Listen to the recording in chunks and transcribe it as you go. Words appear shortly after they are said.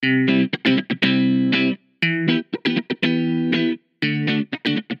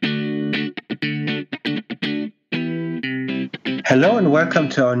Hello and welcome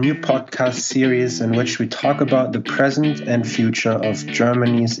to our new podcast series in which we talk about the present and future of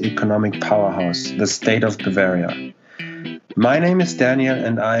Germany's economic powerhouse, the state of Bavaria. My name is Daniel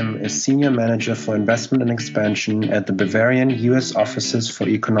and I'm a senior manager for investment and expansion at the Bavarian US Offices for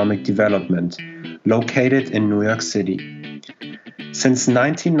Economic Development, located in New York City. Since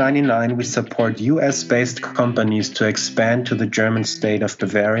 1999, we support US-based companies to expand to the German state of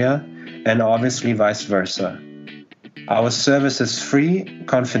Bavaria and obviously vice versa. Our service is free,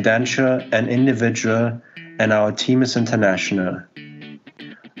 confidential, and individual, and our team is international.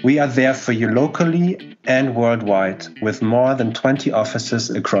 We are there for you locally and worldwide, with more than 20 offices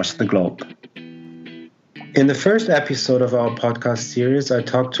across the globe. In the first episode of our podcast series, I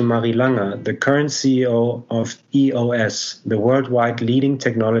talked to Marie Langer, the current CEO of EOS, the worldwide leading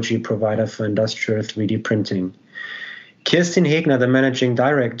technology provider for industrial 3D printing. Kirstin Hegner, the managing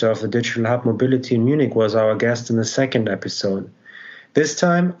director of the Digital Hub Mobility in Munich, was our guest in the second episode. This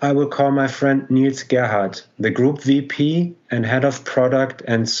time, I will call my friend Nils Gerhardt, the Group VP and Head of Product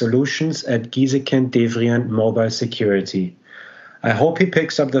and Solutions at Giesekind Devrient Mobile Security. I hope he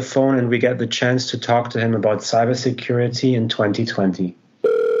picks up the phone and we get the chance to talk to him about cybersecurity in 2020.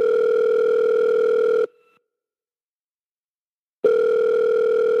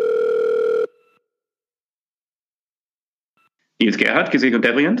 Nils Gerhardt, Giesekind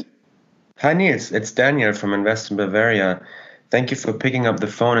Devrient. Hi Nils, it's Daniel from Invest in Bavaria. Thank you for picking up the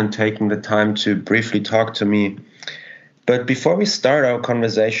phone and taking the time to briefly talk to me. But before we start our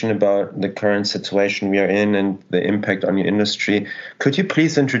conversation about the current situation we are in and the impact on your industry, could you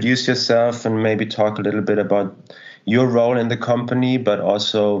please introduce yourself and maybe talk a little bit about your role in the company, but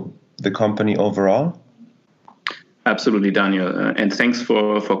also the company overall? Absolutely, Daniel, and thanks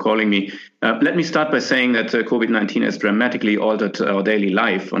for calling me. Let me start by saying that COVID-19 has dramatically altered our daily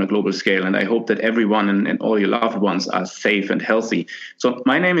life on a global scale, and I hope that everyone and all your loved ones are safe and healthy. So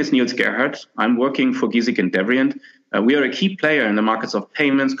my name is Nils Gerhardt. I'm working for Giesekind Devrient. We are a key player in the markets of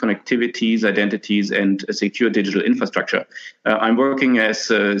payments, connectivities, identities, and secure digital infrastructure. I'm working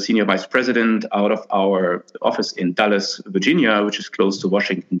as Senior Vice President out of our office in Dulles, Virginia, which is close to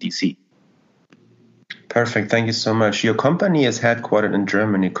Washington, D.C. Perfect. Thank you so much. Your company is headquartered in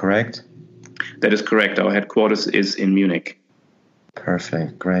Germany, correct? That is correct. Our headquarters is in Munich.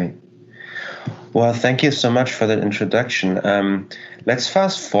 Perfect. Great. Well, thank you so much for that introduction. Let's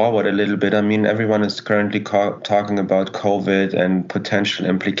fast forward a little bit. I mean, everyone is currently talking about COVID and potential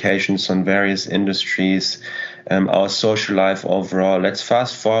implications on various industries, our social life overall. Let's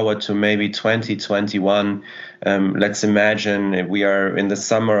fast forward to maybe 2021. Let's imagine we are in the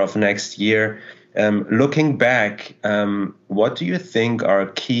summer of next year. Looking back, what do you think are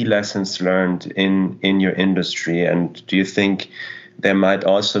key lessons learned in your industry? And do you think there might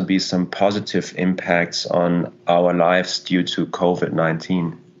also be some positive impacts on our lives due to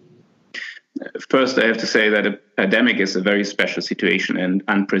COVID-19? First, I have to say that a pandemic is a very special situation and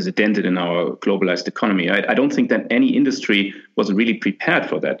unprecedented in our globalized economy. I don't think that any industry was really prepared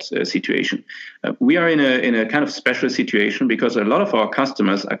for that situation. We are in a kind of special situation because a lot of our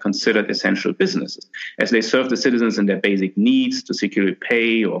customers are considered essential businesses, as they serve the citizens in their basic needs to securely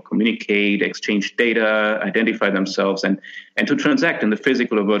pay or communicate, exchange data, identify themselves, and to transact in the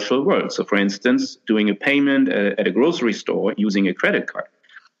physical or virtual world. So, for instance, doing a payment at a grocery store using a credit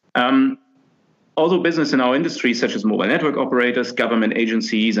card. Although business in our industry, such as mobile network operators, government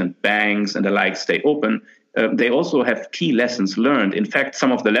agencies, and banks and the like, stay open, they also have key lessons learned. In fact,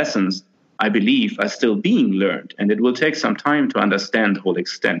 some of the lessons, I believe, are still being learned, and it will take some time to understand the whole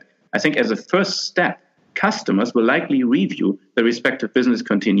extent. I think as a first step, customers will likely review the respective business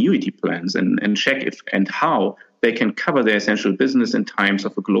continuity plans and check if and how they can cover their essential business in times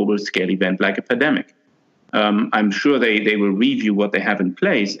of a global scale event like a pandemic. I'm sure they will review what they have in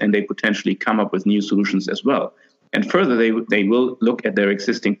place and they potentially come up with new solutions as well. And further, they will look at their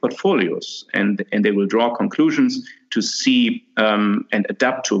existing portfolios and they will draw conclusions to see and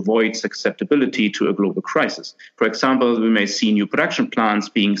adapt to avoid susceptibility to a global crisis. For example, we may see new production plants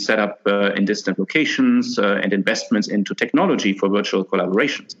being set up in distant locations and investments into technology for virtual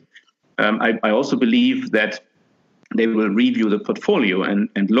collaborations. I also believe that they will review the portfolio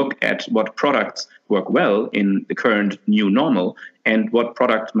and look at what products work well in the current new normal and what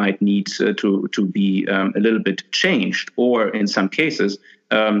product might need to be a little bit changed. Or in some cases,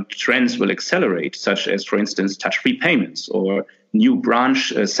 trends will accelerate, such as, for instance, touch-free payments or new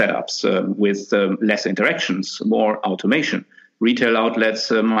branch setups with less interactions, more automation. Retail outlets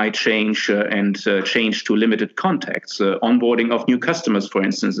might change and change to limited contacts. Onboarding of new customers, for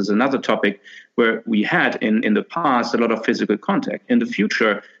instance, is another topic where we had in the past a lot of physical contact. In the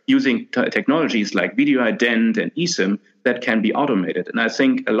future, using technologies like video ident and eSIM, that can be automated. And I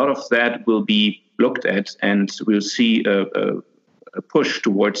think a lot of that will be looked at, and we'll see a push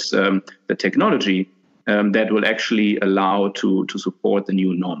towards the technology that will actually allow to support the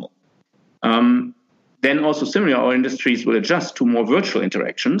new normal. Then also similarly, our industries will adjust to more virtual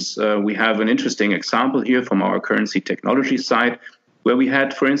interactions. We have an interesting example here from our currency technology side, where we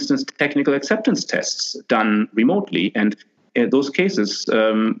had, for instance, technical acceptance tests done remotely. And those cases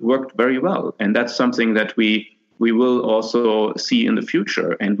worked very well. And that's something that we will also see in the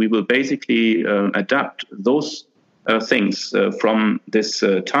future. And we will basically adapt those things from this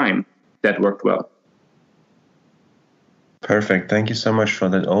time that worked well. Perfect. Thank you so much for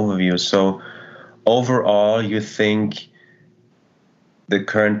that overview. So overall, you think the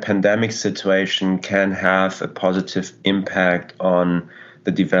current pandemic situation can have a positive impact on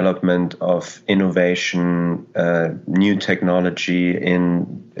the development of innovation, new technology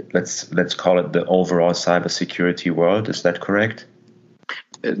in, let's call it, the overall cybersecurity world. Is that correct?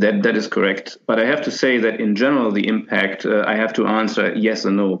 That is correct. But I have to say that in general, the impact, I have to answer yes or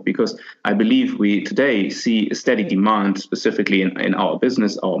no, because I believe we today see a steady demand, specifically in our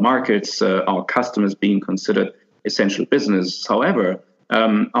business, our markets, our customers being considered essential business. However,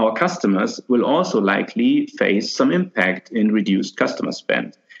 our customers will also likely face some impact in reduced customer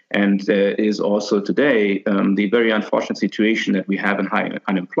spend. And there is also today the very unfortunate situation that we have a high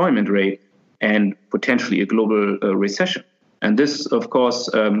unemployment rate and potentially a global recession. And this, of course,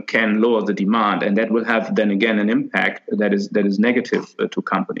 can lower the demand, and that will have then again an impact that is negative to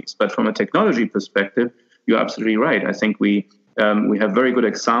companies. But from a technology perspective, you're absolutely right. I think we have very good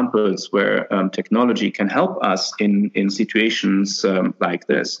examples where technology can help us in situations like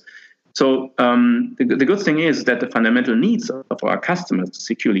this. So the good thing is that the fundamental needs of our customers to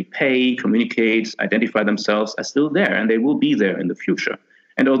securely pay, communicate, identify themselves are still there, and they will be there in the future.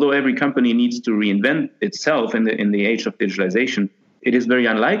 And although every company needs to reinvent itself in the age of digitalization, it is very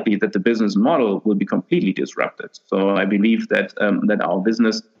unlikely that the business model will be completely disrupted. So I believe that our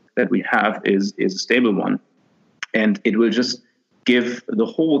business that we have is a stable one, and it will just give the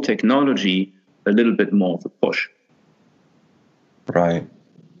whole technology a little bit more of a push. Right.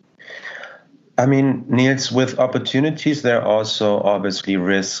 I mean, Niels, with opportunities, there are also obviously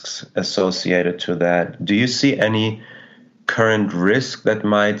risks associated to that. Do you see any current risk that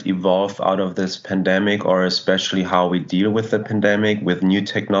might evolve out of this pandemic, or especially how we deal with the pandemic with new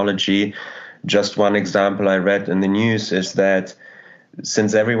technology? Just one example I read in the news is that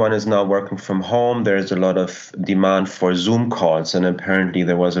since everyone is now working from home, there's a lot of demand for Zoom calls, and apparently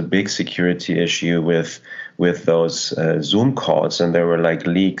there was a big security issue with those Zoom calls, and there were like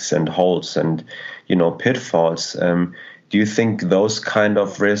leaks and holes and pitfalls. Do you think those kind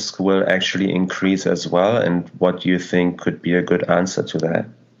of risks will actually increase as well? And what do you think could be a good answer to that?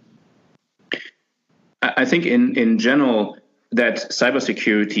 I think in general that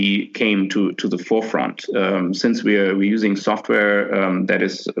cybersecurity came to the forefront. Since we're using software that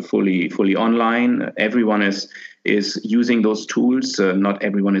is fully online, everyone is using those tools. Not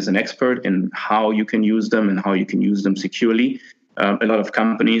everyone is an expert in how you can use them and how you can use them securely. A lot of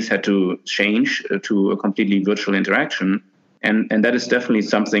companies had to change to a completely virtual interaction. And that is definitely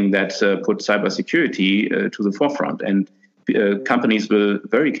something that put cybersecurity to the forefront. And companies will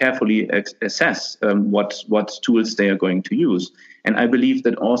very carefully assess what tools they are going to use. And I believe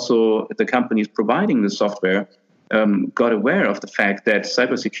that also the companies providing the software got aware of the fact that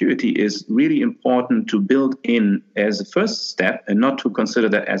cybersecurity is really important to build in as a first step and not to consider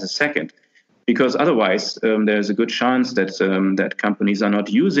that as a second. Because otherwise, there's a good chance that companies are not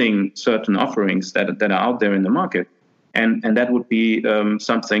using certain offerings that are out there in the market. And that would be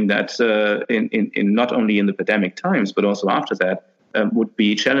something that in not only in the pandemic times, but also after that, would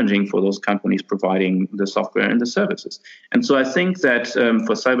be challenging for those companies providing the software and the services. And so I think that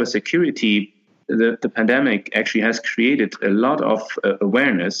for cybersecurity, the pandemic actually has created a lot of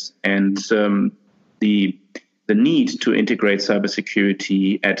awareness and the need to integrate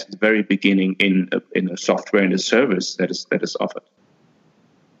cybersecurity at the very beginning in a software and a service that is offered.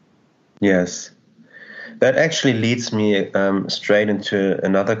 Yes. That actually leads me straight into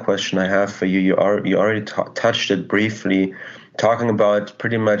another question I have for you. You already touched it briefly, talking about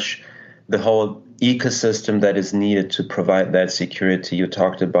pretty much the whole ecosystem that is needed to provide that security. You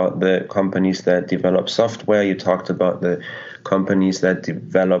talked about the companies that develop software. You talked about the companies that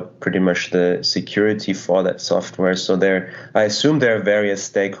develop pretty much the security for that software. So I assume there are various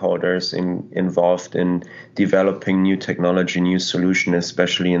stakeholders involved in developing new technology, new solution,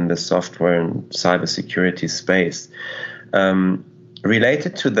 especially in the software and cybersecurity space.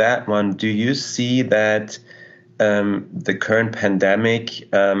 Related to that one, do you see that the current pandemic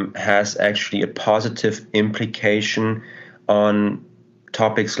has actually a positive implication on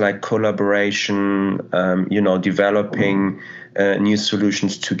topics like collaboration, developing new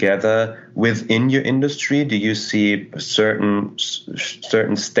solutions together within your industry? Do you see certain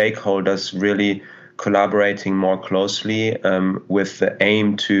stakeholders really collaborating more closely with the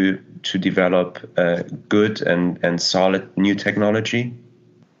aim to develop good and solid new technology?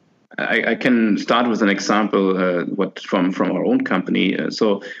 I can start with an example from our own company.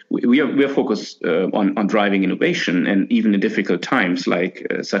 So we are focused on driving innovation, and even in difficult times like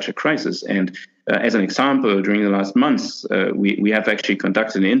such a crisis. And as an example, during the last months, we have actually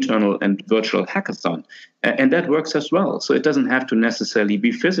conducted an internal and virtual hackathon, and that works as well. So it doesn't have to necessarily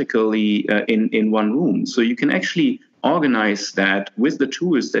be physically in one room. So you can actually organize that with the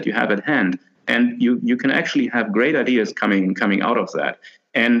tools that you have at hand, and you can actually have great ideas coming out of that.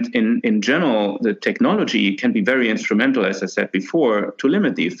 And in general, the technology can be very instrumental, as I said before, to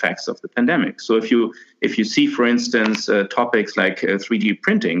limit the effects of the pandemic. So if you see, for instance, topics like 3D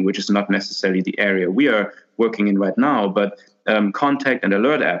printing, which is not necessarily the area we are working in right now, but contact and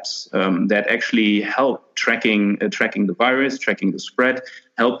alert apps that actually help tracking the virus, tracking the spread,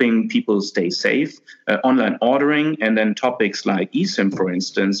 helping people stay safe, online ordering, and then topics like eSIM, for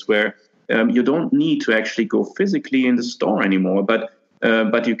instance, where you don't need to actually go physically in the store anymore,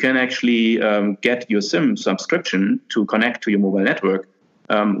 but you can actually get your SIM subscription to connect to your mobile network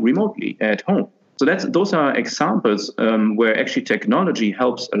remotely at home. So those are examples where actually technology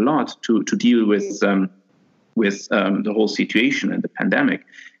helps a lot to deal with the whole situation and the pandemic.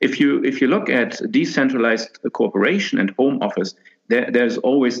 If you look at decentralized cooperation and home office, there's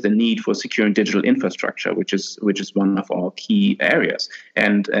always the need for securing digital infrastructure, which is one of our key areas.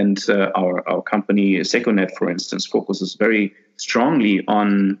 And our company Seconet, for instance, focuses very strongly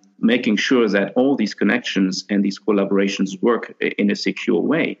on making sure that all these connections and these collaborations work in a secure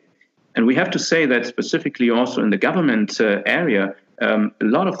way. And we have to say that specifically also in the government area, a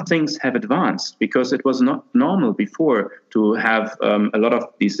lot of things have advanced, because it was not normal before to have a lot of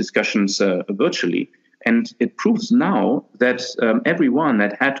these discussions virtually. And it proves now that everyone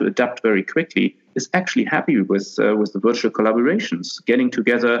that had to adapt very quickly is actually happy with the virtual collaborations, getting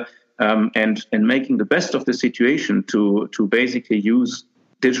together and making the best of the situation to basically use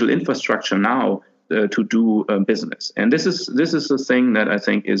digital infrastructure now to do business. And this is the thing that I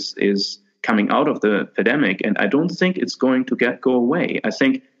think is coming out of the pandemic, and I don't think it's going to go away. I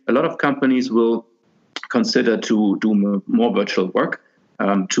think a lot of companies will consider to do more virtual work,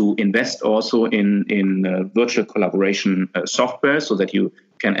 to invest also in virtual collaboration software, so that you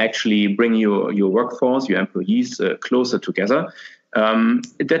can actually bring your workforce, your employees closer together.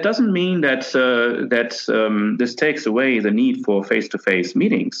 That doesn't mean that this takes away the need for face-to-face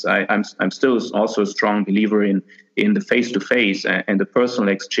meetings. I'm still also a strong believer in the face-to-face and the personal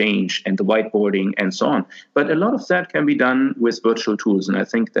exchange and the whiteboarding and so on. But a lot of that can be done with virtual tools, and I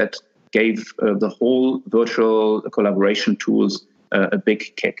think that gave the whole virtual collaboration tools a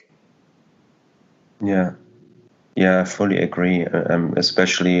big kick. Yeah, I fully agree.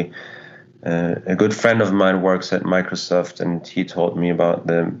 Especially a good friend of mine works at Microsoft, and he told me about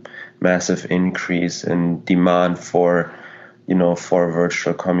the massive increase in demand for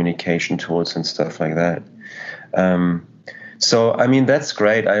virtual communication tools and stuff like that. So, I mean, that's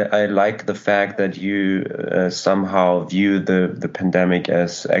great. I like the fact that you somehow view the pandemic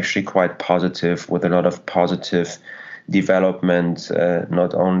as actually quite positive, with a lot of positive development,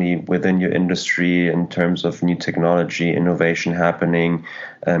 not only within your industry in terms of new technology, innovation happening,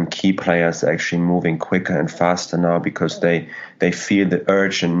 key players actually moving quicker and faster now because they feel the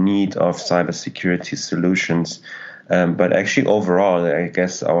urgent need of cybersecurity solutions. But actually overall, I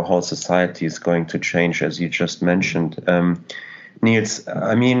guess our whole society is going to change, as you just mentioned. Niels,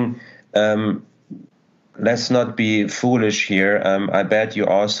 I mean, let's not be foolish here. I bet you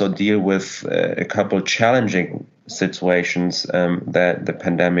also deal with a couple challenging situations that the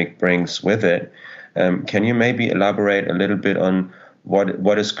pandemic brings with it. Can you maybe elaborate a little bit on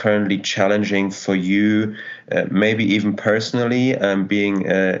what is currently challenging for you, maybe even personally, being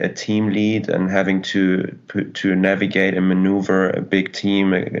a team lead and having to navigate and maneuver a big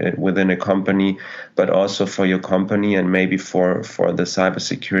team within a company, but also for your company and maybe for the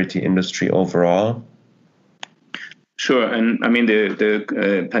cybersecurity industry overall? Sure, and I mean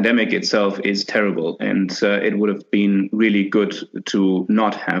the pandemic itself is terrible, and it would have been really good to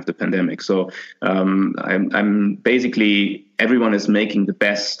not have the pandemic. So I'm basically, everyone is making the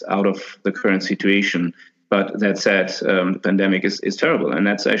best out of the current situation. But that said, the pandemic is terrible, and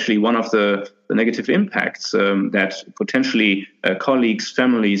that's actually one of the negative impacts that potentially colleagues,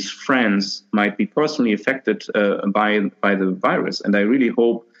 families, friends might be personally affected by the virus. And I really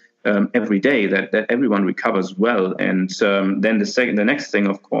hope every day that everyone recovers well. And then the next thing,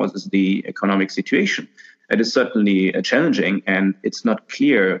 of course, is the economic situation. It is certainly challenging, and it's not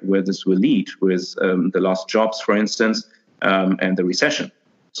clear where this will lead with the lost jobs, for instance, and the recession.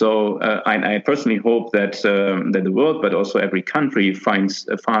 So I personally hope that the world, but also every country, finds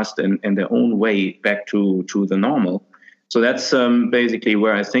fast and their own way back to the normal. So that's basically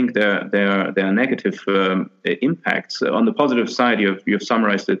where I think there are negative impacts. On the positive side, you've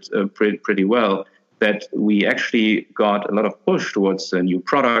summarized it pretty well, that we actually got a lot of push towards new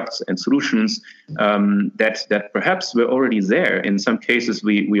products and solutions that perhaps were already there. In some cases,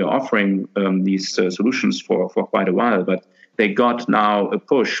 we are offering these solutions for quite a while, but they got now a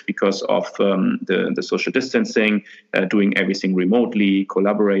push because of the social distancing, doing everything remotely,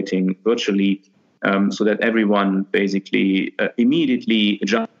 collaborating virtually, so that everyone basically immediately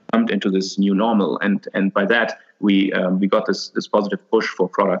jumped into this new normal. And by that, we got this positive push for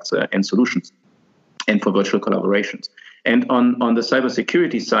products and solutions and for virtual collaborations. And on the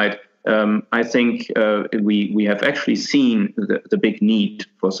cybersecurity side, I think we have actually seen the big need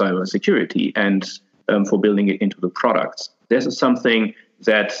for cybersecurity and for building it into the products. This is something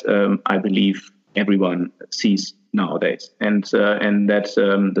that I believe everyone sees nowadays, and that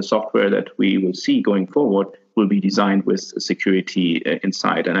the software that we will see going forward will be designed with security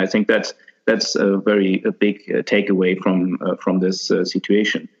inside. And I think that's a big takeaway from this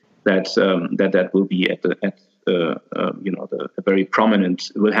situation. That will be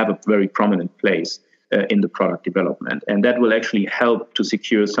will have a very prominent place in the product development, and that will actually help to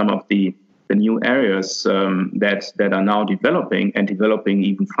secure some of the new areas that are now developing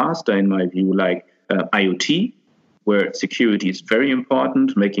even faster, in my view, like IoT, where security is very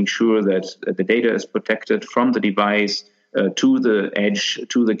important, making sure that the data is protected from the device to the edge,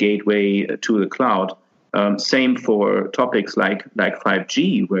 to the gateway, to the cloud. Same for topics like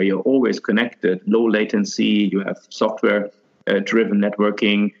 5G, where you're always connected, low latency, you have software-driven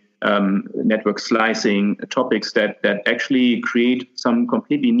networking, network slicing, topics that actually create some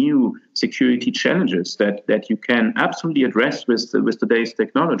completely new security challenges that you can absolutely address with today's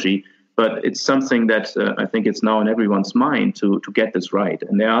technology. But it's something that I think it's now in everyone's mind to get this right.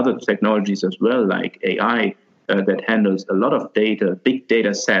 And there are other technologies as well, like AI, that handles a lot of data, big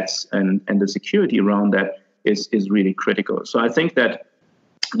data sets, and the security around that is really critical. So I think that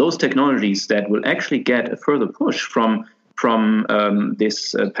those technologies that will actually get a further push from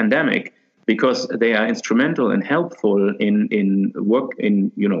this pandemic, because they are instrumental and helpful in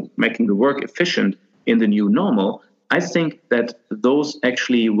making the work efficient in the new normal. I think that those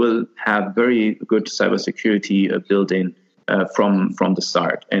actually will have very good cybersecurity built in from the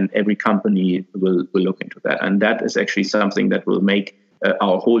start, and every company will look into that. And that is actually something that will make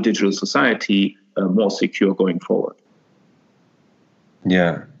our whole digital society more secure going forward.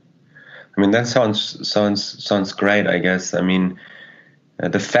 Yeah, I mean that sounds great. I guess. I mean,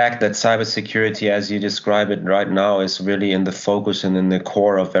 the fact that cybersecurity, as you describe it right now, is really in the focus and in the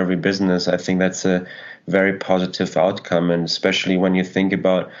core of every business. I think that's a very positive outcome, and especially when you think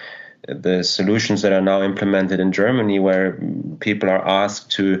about the solutions that are now implemented in Germany, where people are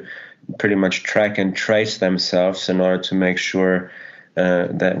asked to pretty much track and trace themselves in order to make sure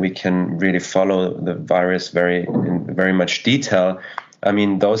that we can really follow the virus in very much detail. I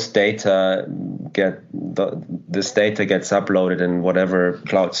mean, this data gets uploaded in whatever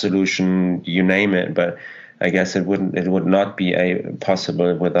cloud solution, you name it. But I guess it would not be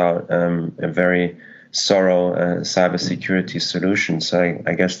possible without a very thorough cybersecurity solution. So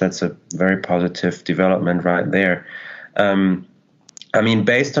I guess that's a very positive development right there. I mean,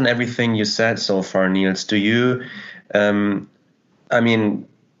 based on everything you said so far, Niels, do you,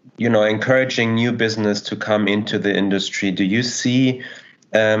 encouraging new business to come into the industry, do you see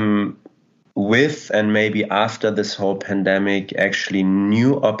with and maybe after this whole pandemic actually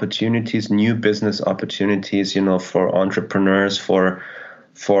new business opportunities, for entrepreneurs, for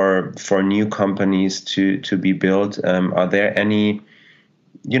new companies to be built? Are there any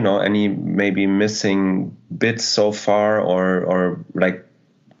maybe missing bits so far, or like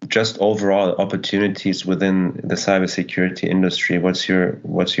just overall opportunities within the cybersecurity industry? What's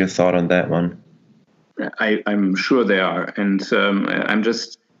your thought on that one? I'm sure there are, and I'm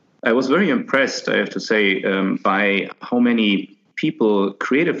just I was very impressed, I have to say, by how many people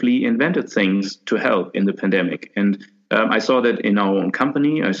creatively invented things to help in the pandemic. And I saw that in our own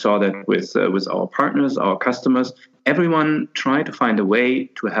company. I saw that with our partners, our customers. Everyone tried to find a way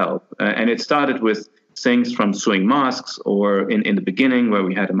to help. And it started with things from sewing masks, or in the beginning where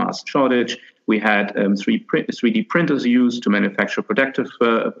we had a mask shortage. We had 3D printers used to manufacture protective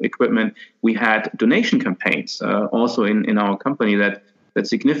equipment. We had donation campaigns also in our company that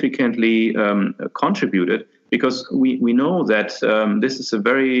significantly contributed, because we know that this is a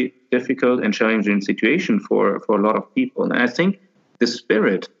very difficult and challenging situation for a lot of people. And I think the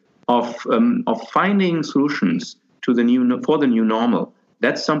spirit of finding solutions for the new normal,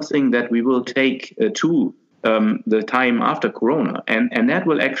 that's something that we will take to the time after Corona, and that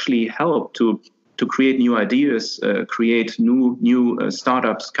will actually help to create new ideas, create new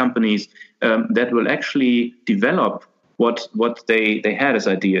startups, companies that will actually develop what they had as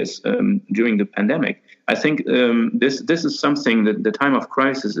ideas during the pandemic. I think this is something that the time of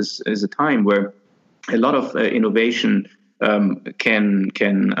crisis is a time where a lot of innovation can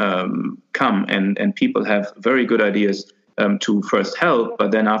come, and people have very good ideas to first help, but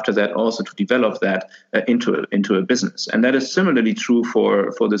then after that also to develop that into a business. And that is similarly true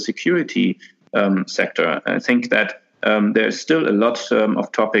for the security sector. I think that there's still a lot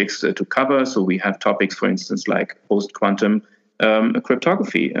of topics to cover. So we have topics, for instance, like post-quantum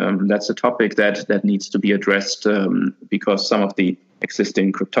cryptography. That's a topic that needs to be addressed because some of the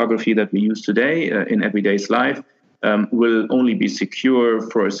existing cryptography that we use today in everyday's life will only be secure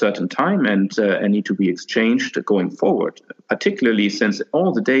for a certain time and need to be exchanged going forward, particularly since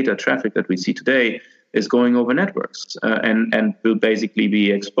all the data traffic that we see today is going over networks and will basically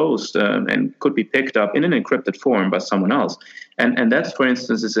be exposed and could be picked up in an encrypted form by someone else. And that, for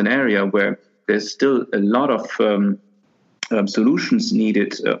instance, is an area where there's still a lot of solutions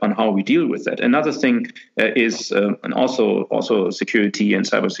needed on how we deal with that. Another thing is, and also security and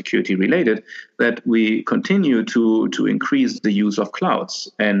cybersecurity related, that we continue to increase the use of clouds.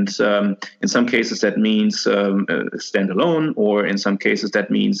 And in some cases that means standalone, or in some cases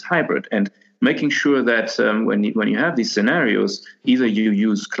that means hybrid. And making sure that when you have these scenarios, either you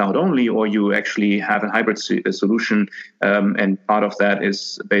use cloud only or you actually have a hybrid solution, and part of that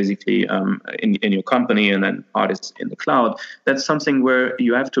is basically in your company and then part is in the cloud. That's something where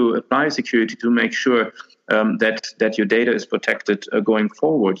you have to apply security to make sure that your data is protected going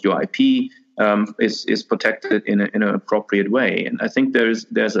forward. Your IP is protected in an appropriate way. And I think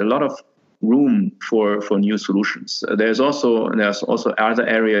there's a lot of room for new solutions. There's also other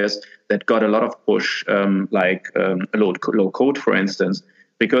areas that got a lot of push, like low code, for instance,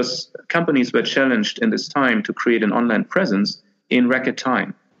 because companies were challenged in this time to create an online presence in record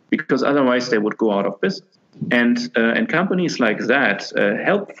time, because otherwise they would go out of business. And companies like that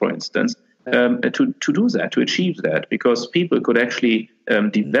help, for instance, to do that, to achieve that, because people could actually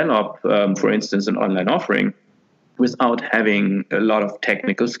develop, for instance, an online offering without having a lot of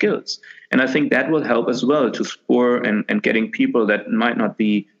technical skills. And I think that will help as well to spur and getting people that might not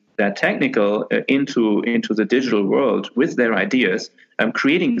be that technical into the digital world with their ideas,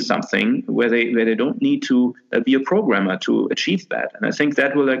 creating something where they don't need to be a programmer to achieve that. And I think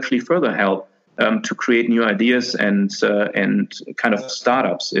that will actually further help to create new ideas and kind of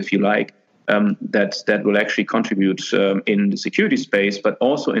startups, if you like, that will actually contribute in the security space, but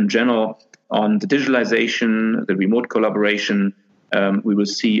also in general on the digitalization, the remote collaboration. We will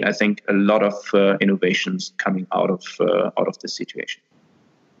see, I think, a lot of innovations coming out of this situation.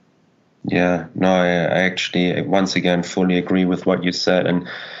 Yeah, no, I actually, once again, fully agree with what you said. And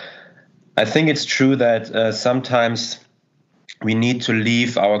I think it's true that sometimes we need to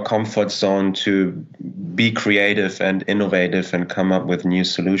leave our comfort zone to be creative and innovative and come up with new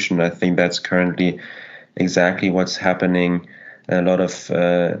solutions. I think that's currently exactly what's happening. A lot of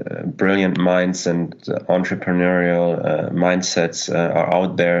brilliant minds and entrepreneurial mindsets are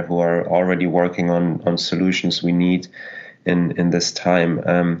out there who are already working on solutions we need in this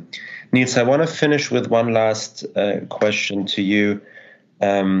time. Niels, I want to finish with one last question to you.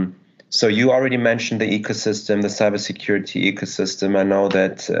 So you already mentioned the ecosystem, the cybersecurity ecosystem. I know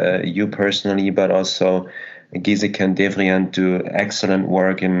that you personally, but also Giesecke and Devrient do excellent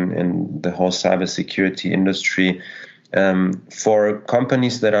work in the whole cybersecurity industry. For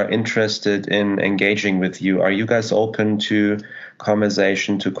companies that are interested in engaging with you, are you guys open to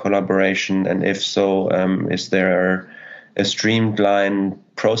conversation, to collaboration? And if so, is there a streamlined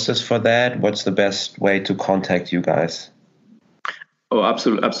process for that? What's the best way to contact you guys? Oh,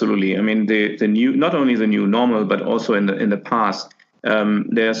 absolutely. I mean, the new, not only the new normal, but also in the past,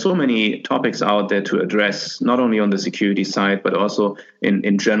 There are so many topics out there to address, not only on the security side, but also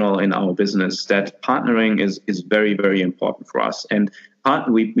in general in our business, that partnering is very, very important for us. And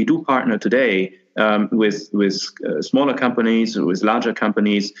we do partner today with smaller companies, with larger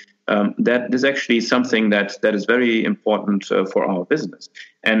companies. That is actually something that is very important for our business.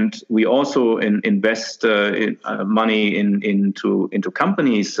 And we also invest money into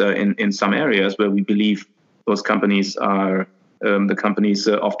companies in some areas where we believe those companies are the companies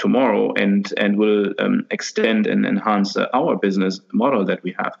of tomorrow and will extend and enhance our business model that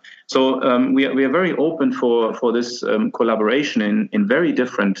we have. So we are very open for this collaboration in very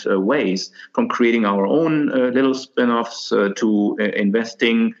different ways, from creating our own little spin-offs to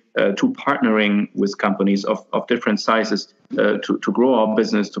investing to partnering with companies of different sizes to grow our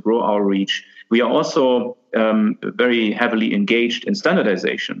business, to grow our reach. We are also very heavily engaged in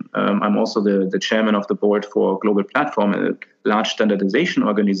standardization. I'm also the chairman of the board for Global Platform, a large standardization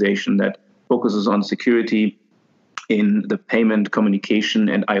organization that focuses on security in the payment, communication,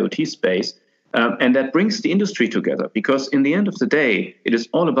 and IoT space. And that brings the industry together, because in the end of the day, it is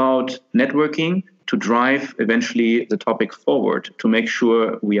all about networking to drive eventually the topic forward, to make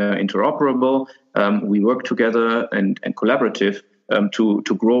sure we are interoperable, we work together and collaborative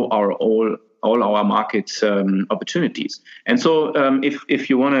to grow all our market opportunities. And so if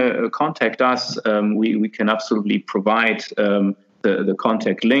you want to contact us, we can absolutely provide the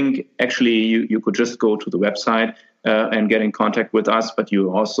contact link. Actually, you could just go to the website and get in contact with us, but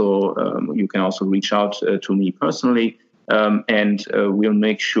you can also reach out to me personally, and we'll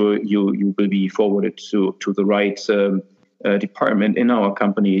make sure you will be forwarded to the right department in our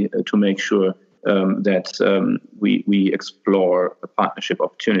company to make sure that we explore partnership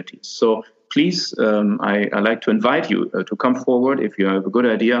opportunities. So please, I like to invite you to come forward if you have a good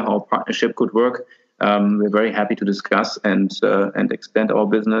idea how partnership could work. We're very happy to discuss and expand our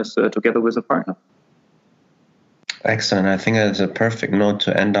business together with a partner. Excellent. I think that's a perfect note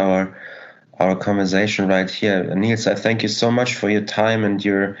to end our conversation right here. Niels, I thank you so much for your time and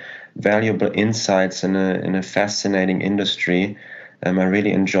your valuable insights in a fascinating industry. I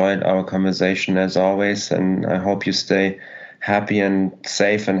really enjoyed our conversation as always, and I hope you stay happy and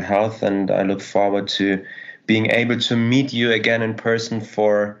safe and healthy. And I look forward to being able to meet you again in person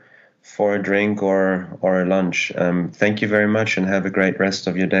for a drink or a lunch. Thank you very much, and have a great rest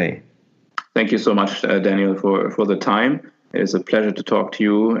of your day. Thank you so much, Daniel, for the time. It's a pleasure to talk to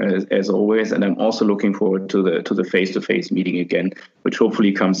you as always, and I'm also looking forward to the face-to-face meeting again, which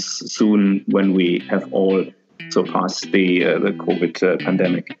hopefully comes soon when we have all surpassed the COVID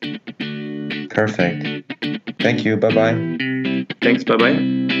pandemic. Perfect. Thank you. Bye-bye. Thanks.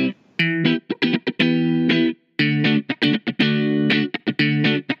 Bye-bye.